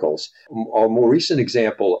articles. A more recent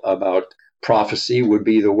example about prophecy would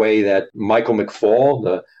be the way that Michael McFaul,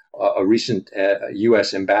 the a recent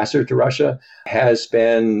U.S. ambassador to Russia, has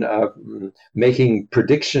been making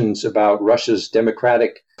predictions about Russia's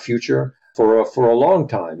democratic future for a long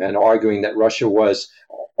time, and arguing that Russia was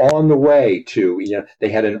on the way to, they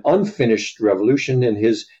had an unfinished revolution in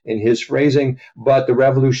his phrasing, but the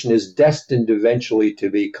revolution is destined eventually to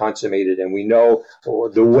be consummated, and we know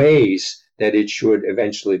the ways that it should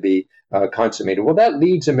eventually be consummated. Well, that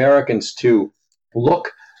leads Americans to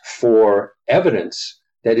look for evidence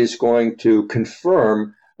that is going to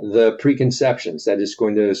confirm the preconceptions, that is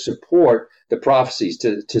going to support the prophecies,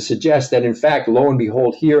 to suggest that, in fact, lo and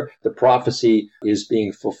behold, here, the prophecy is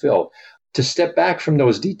being fulfilled. To step back from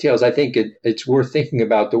those details, I think it's worth thinking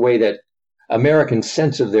about the way that many Americans'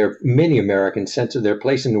 sense of their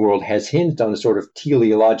place in the world has hinged on a sort of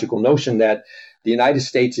teleological notion that the United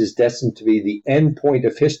States is destined to be the end point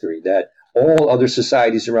of history, that all other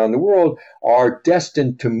societies around the world are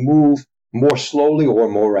destined to move more slowly or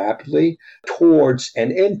more rapidly towards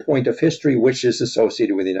an endpoint of history which is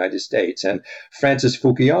associated with the United States. And Francis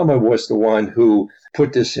Fukuyama was the one who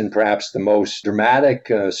put this in perhaps the most dramatic,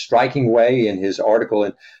 striking way in his article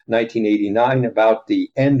in 1989 about the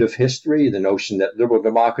end of history, the notion that liberal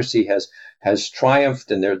democracy has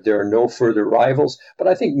triumphed and there are no further rivals. But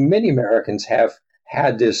I think many Americans have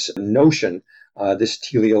had this notion, this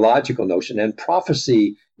teleological notion, and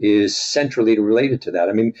prophecy is centrally related to that.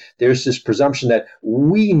 I mean, there's this presumption that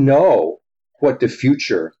we know what the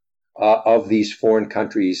future of these foreign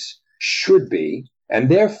countries should be, and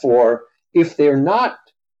therefore, if they're not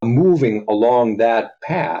moving along that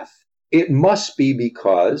path, it must be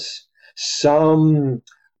because some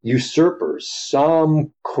usurpers,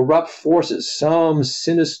 some corrupt forces, some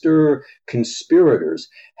sinister conspirators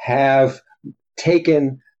have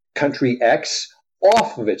taken country X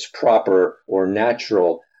off of its proper or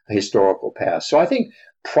natural historical path. So I think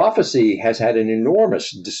prophecy has had an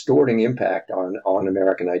enormous distorting impact on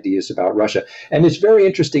American ideas about Russia. And it's very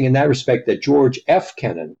interesting in that respect that George F.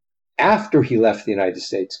 Kennan, after he left the United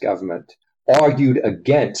States government, argued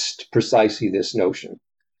against precisely this notion.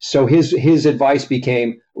 So his advice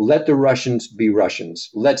became, let the Russians be Russians.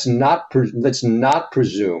 Let's not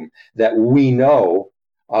presume that we know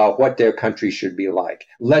what their country should be like.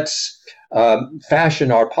 Let's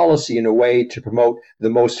fashion our policy in a way to promote the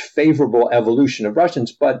most favorable evolution of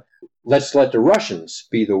Russians, but let's let the Russians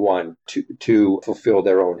be the one to fulfill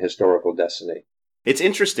their own historical destiny. It's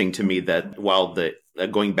interesting to me that while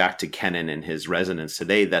going back to Kennan and his resonance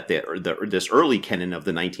today, that this early Kennan of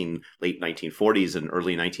the late 1940s and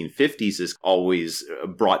early 1950s is always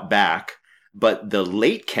brought back, but the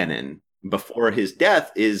late Kennan before his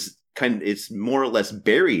death it's more or less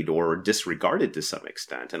buried or disregarded to some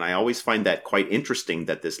extent. And I always find that quite interesting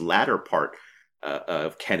that this latter part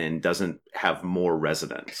of Kennan doesn't have more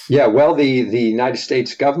resonance. Yeah, well, the United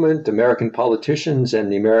States government, American politicians,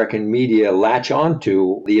 and the American media latch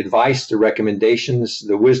onto the advice, the recommendations,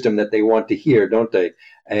 the wisdom that they want to hear, don't they?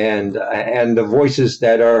 And the voices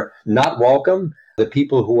that are not welcome, the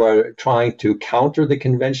people who are trying to counter the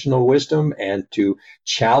conventional wisdom and to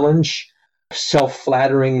challenge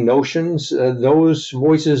self-flattering notions, those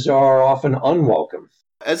voices are often unwelcome.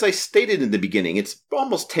 As I stated in the beginning, it's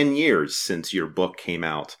almost 10 years since your book came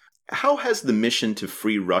out. How has the mission to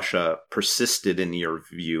free Russia persisted in your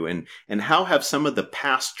view, and how have some of the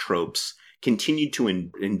past tropes continued to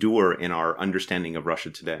endure in our understanding of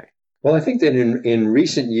Russia today? Well, I think that in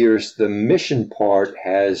recent years, the mission part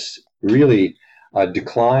has really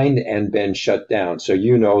declined and been shut down. So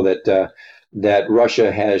you know that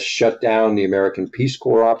Russia has shut down the American Peace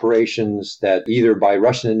Corps operations, that either by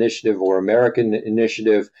Russian initiative or American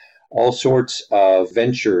initiative, all sorts of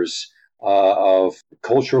ventures of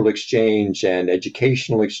cultural exchange and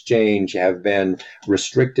educational exchange have been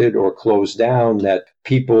restricted or closed down, that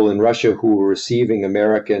people in Russia who were receiving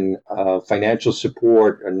American financial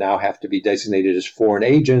support now have to be designated as foreign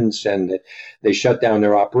agents, and they shut down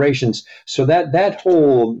their operations. So that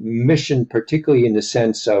whole mission, particularly in the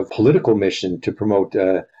sense of political mission to promote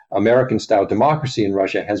American-style democracy in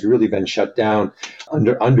Russia, has really been shut down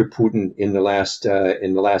under Putin in the last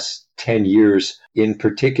 10 years in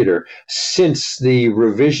particular. Since the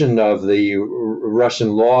revision of the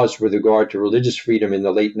Russian laws with regard to religious freedom in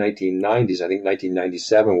the late 1990s, I think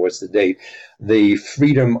 1997 was the date, the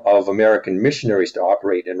freedom of American missionaries to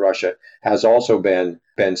operate in Russia has also been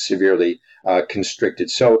severely constricted.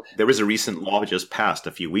 So there was a recent law just passed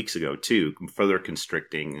a few weeks ago, too, further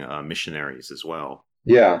constricting missionaries as well.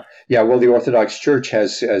 Yeah. Well, the Orthodox Church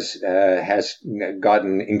has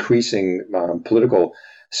gotten increasing political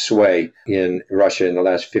sway in Russia in the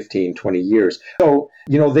last 15, 20 years. So,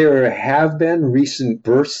 there have been recent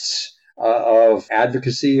bursts of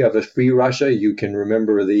advocacy of a free Russia. You can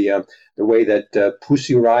remember the way that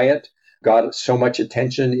Pussy Riot got so much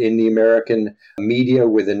attention in the American media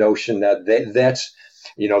with the notion that that's,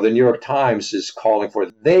 the New York Times is calling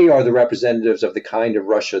for, they are the representatives of the kind of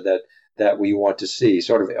Russia that we want to see,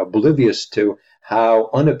 sort of oblivious to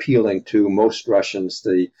how unappealing to most Russians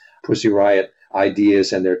the Pussy Riot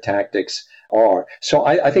ideas and their tactics are. So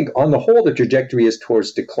I think on the whole, the trajectory is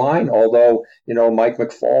towards decline, although, Mike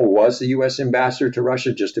McFaul was the U.S. ambassador to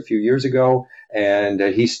Russia just a few years ago, and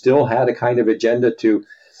he still had a kind of agenda to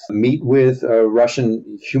meet with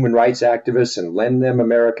Russian human rights activists and lend them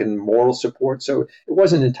American moral support. So it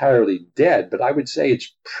wasn't entirely dead, but I would say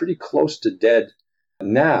it's pretty close to dead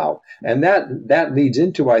now. And that leads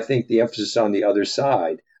into, I think, the emphasis on the other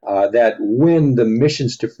side. That when the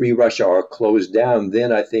missions to free Russia are closed down,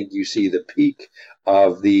 then I think you see the peak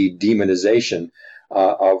of the demonization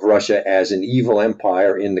of Russia as an evil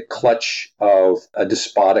empire in the clutch of a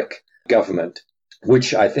despotic government,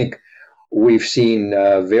 which I think we've seen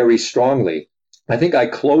very strongly. I think I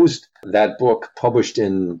closed that book, published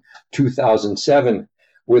in 2007,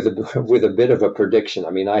 with a bit of a prediction.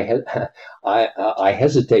 I mean, I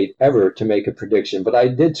hesitate ever to make a prediction, but I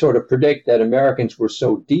did sort of predict that Americans were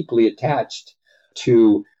so deeply attached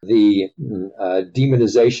to the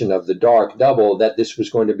demonization of the dark double that this was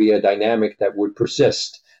going to be a dynamic that would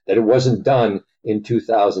persist, that it wasn't done in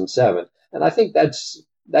 2007. And I think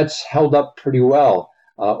that's held up pretty well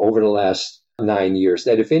over the last 9 years,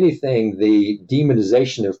 that if anything, the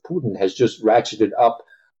demonization of Putin has just ratcheted up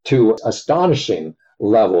to astonishing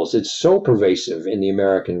levels. It's so pervasive in the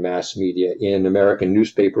American mass media, in American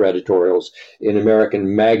newspaper editorials, in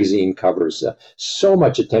American magazine covers. So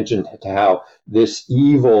much attention to how this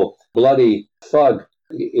evil, bloody thug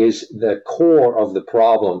is the core of the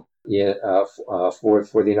problem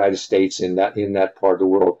for the United States in that part of the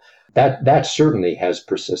world. That certainly has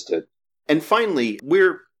persisted. And finally,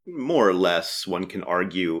 we're more or less, one can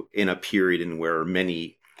argue, in a period in where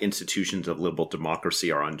many institutions of liberal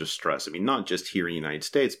democracy are under stress. I mean, not just here in the United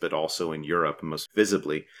States, but also in Europe, most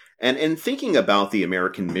visibly. And in thinking about the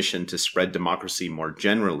American mission to spread democracy more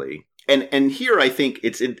generally, and here I think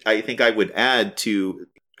I would add to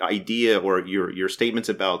idea or your statements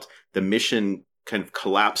about the mission kind of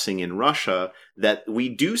collapsing in Russia, that we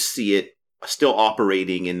do see it still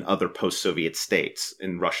operating in other post-Soviet states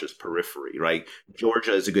in Russia's periphery, right?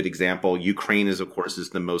 Georgia is a good example. Ukraine is, of course,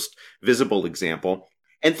 the most visible example.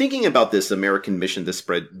 And thinking about this American mission to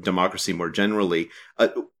spread democracy more generally,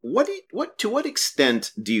 to what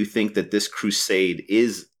extent do you think that this crusade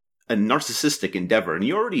is a narcissistic endeavor? And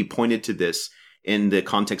you already pointed to this in the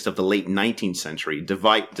context of the late 19th century.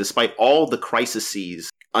 Despite all the crises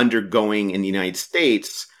undergoing in the United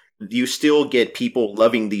States, you still get people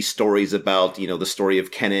loving these stories about, the story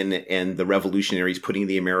of Kennan and the revolutionaries putting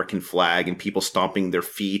the American flag and people stomping their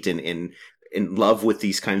feet and in love with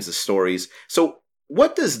these kinds of stories. So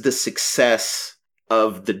what does the success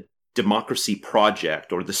of the democracy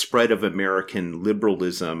project or the spread of American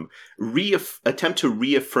liberalism attempt to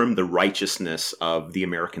reaffirm the righteousness of the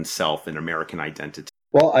American self and American identity?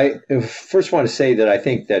 Well, I first want to say that I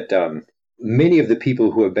think that many of the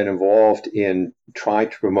people who have been involved in trying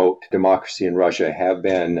to promote democracy in Russia have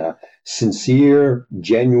been sincere,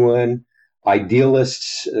 genuine,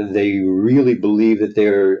 idealists. They really believe that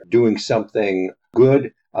they're doing something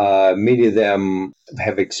good. Many of them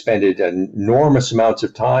have expended enormous amounts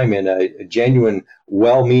of time in a genuine,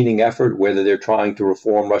 well-meaning effort, whether they're trying to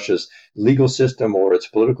reform Russia's legal system or its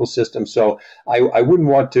political system. So I wouldn't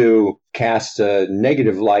want to cast a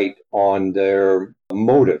negative light on their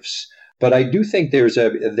motives. But I do think there's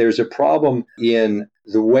a problem in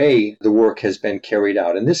the way the work has been carried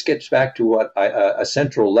out. And this gets back to what a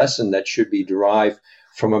central lesson that should be derived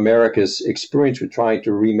from America's experience with trying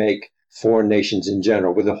to remake foreign nations in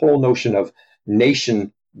general, with the whole notion of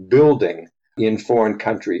nation building in foreign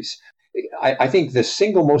countries. I think the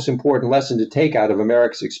single most important lesson to take out of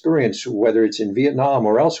America's experience, whether it's in Vietnam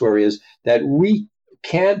or elsewhere, is that we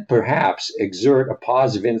can perhaps exert a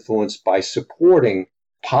positive influence by supporting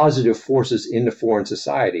positive forces in the foreign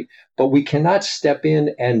society, but we cannot step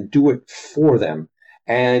in and do it for them.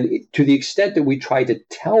 And to the extent that we try to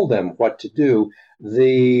tell them what to do,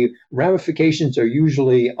 the ramifications are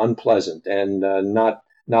usually unpleasant and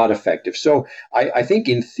not effective. So I think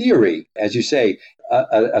in theory, as you say,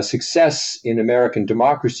 a success in American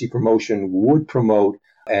democracy promotion would promote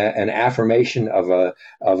an affirmation of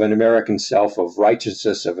an American self, of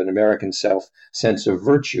righteousness, of an American self sense of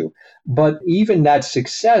virtue. But even that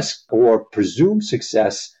success or presumed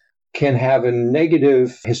success can have a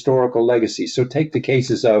negative historical legacy. So take the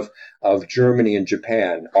cases of Germany and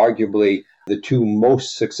Japan, arguably the two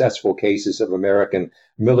most successful cases of American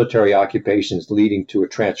military occupations leading to a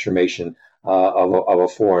transformation of a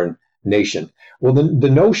foreign nation. Well, the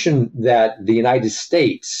notion that the United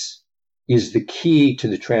States is the key to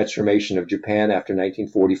the transformation of Japan after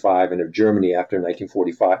 1945 and of Germany after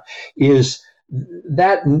 1945 is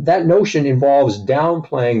that notion involves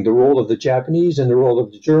downplaying the role of the Japanese and the role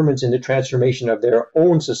of the Germans in the transformation of their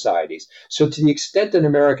own societies. So to the extent that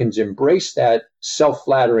Americans embrace that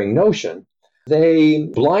self-flattering notion, they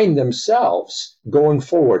blind themselves going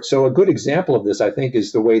forward. So a good example of this, I think,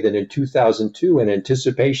 is the way that in 2002, in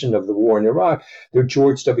anticipation of the war in Iraq, the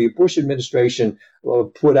George W. Bush administration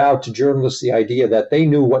put out to journalists the idea that they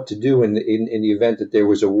knew what to do in the event that there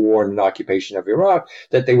was a war and an occupation of Iraq,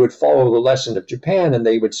 that they would follow the lesson of Japan and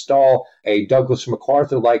they would install a Douglas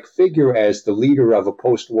MacArthur-like figure as the leader of a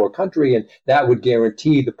post-war country, and that would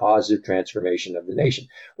guarantee the positive transformation of the nation.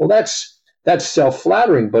 Well, that's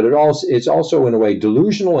self-flattering, but it's also in a way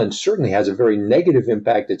delusional and certainly has a very negative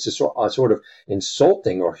impact. It's a sort of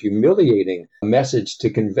insulting or humiliating message to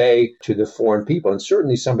convey to the foreign people. And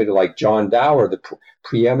certainly somebody like John Dower, the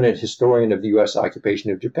preeminent historian of the U.S. occupation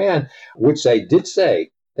of Japan, did say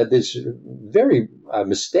that it's very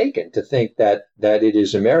mistaken to think that it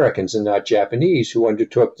is Americans and not Japanese who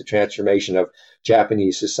undertook the transformation of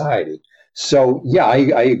Japanese society. So, yeah,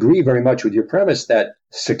 I agree very much with your premise that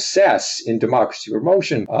success in democracy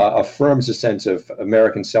promotion affirms a sense of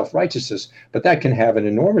American self-righteousness, but that can have an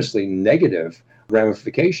enormously negative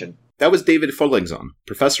ramification. That was David Folingzon,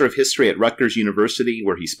 professor of history at Rutgers University,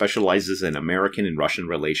 where he specializes in American and Russian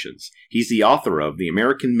relations. He's the author of The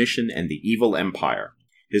American Mission and the Evil Empire.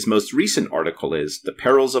 His most recent article is The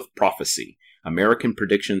Perils of Prophecy, American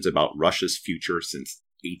Predictions about Russia's Future Since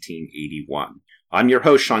 1881. I'm your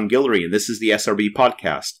host, Sean Guillory, and this is the SRB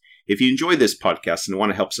Podcast. If you enjoy this podcast and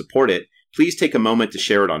want to help support it, please take a moment to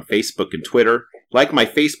share it on Facebook and Twitter, like my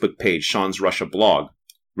Facebook page, Sean's Russia Blog,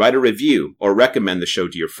 write a review, or recommend the show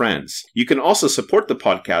to your friends. You can also support the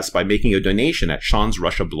podcast by making a donation at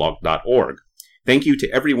seansrussiablog.org. Thank you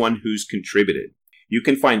to everyone who's contributed. You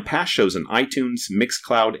can find past shows on iTunes,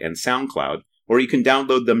 Mixcloud, and SoundCloud, or you can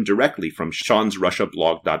download them directly from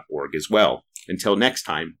seansrussiablog.org as well. Until next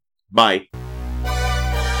time, bye.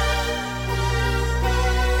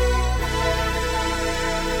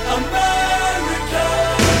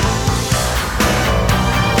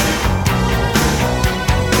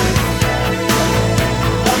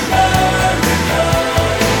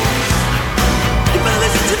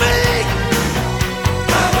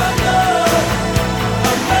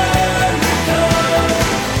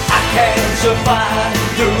 Survive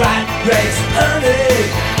the rat race, honey.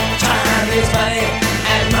 Time is money,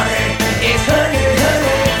 and money is honey,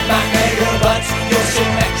 honey. My favorite butts, your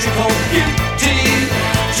symmetrical beauty.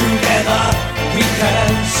 Together we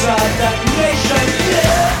can serve the nation,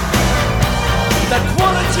 yeah. The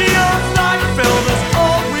quality of life filled us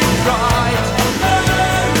all with pride.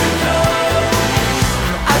 America.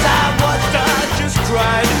 As I watched, I just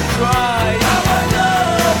cried and cried.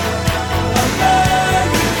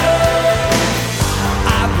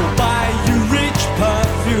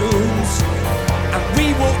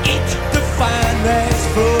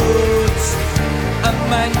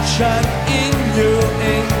 Mansion in New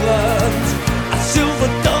England, a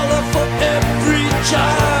silver dollar for every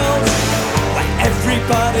child. But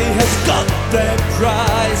everybody has got their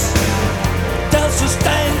price. They'll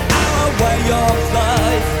sustain our way of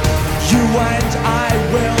life. You and I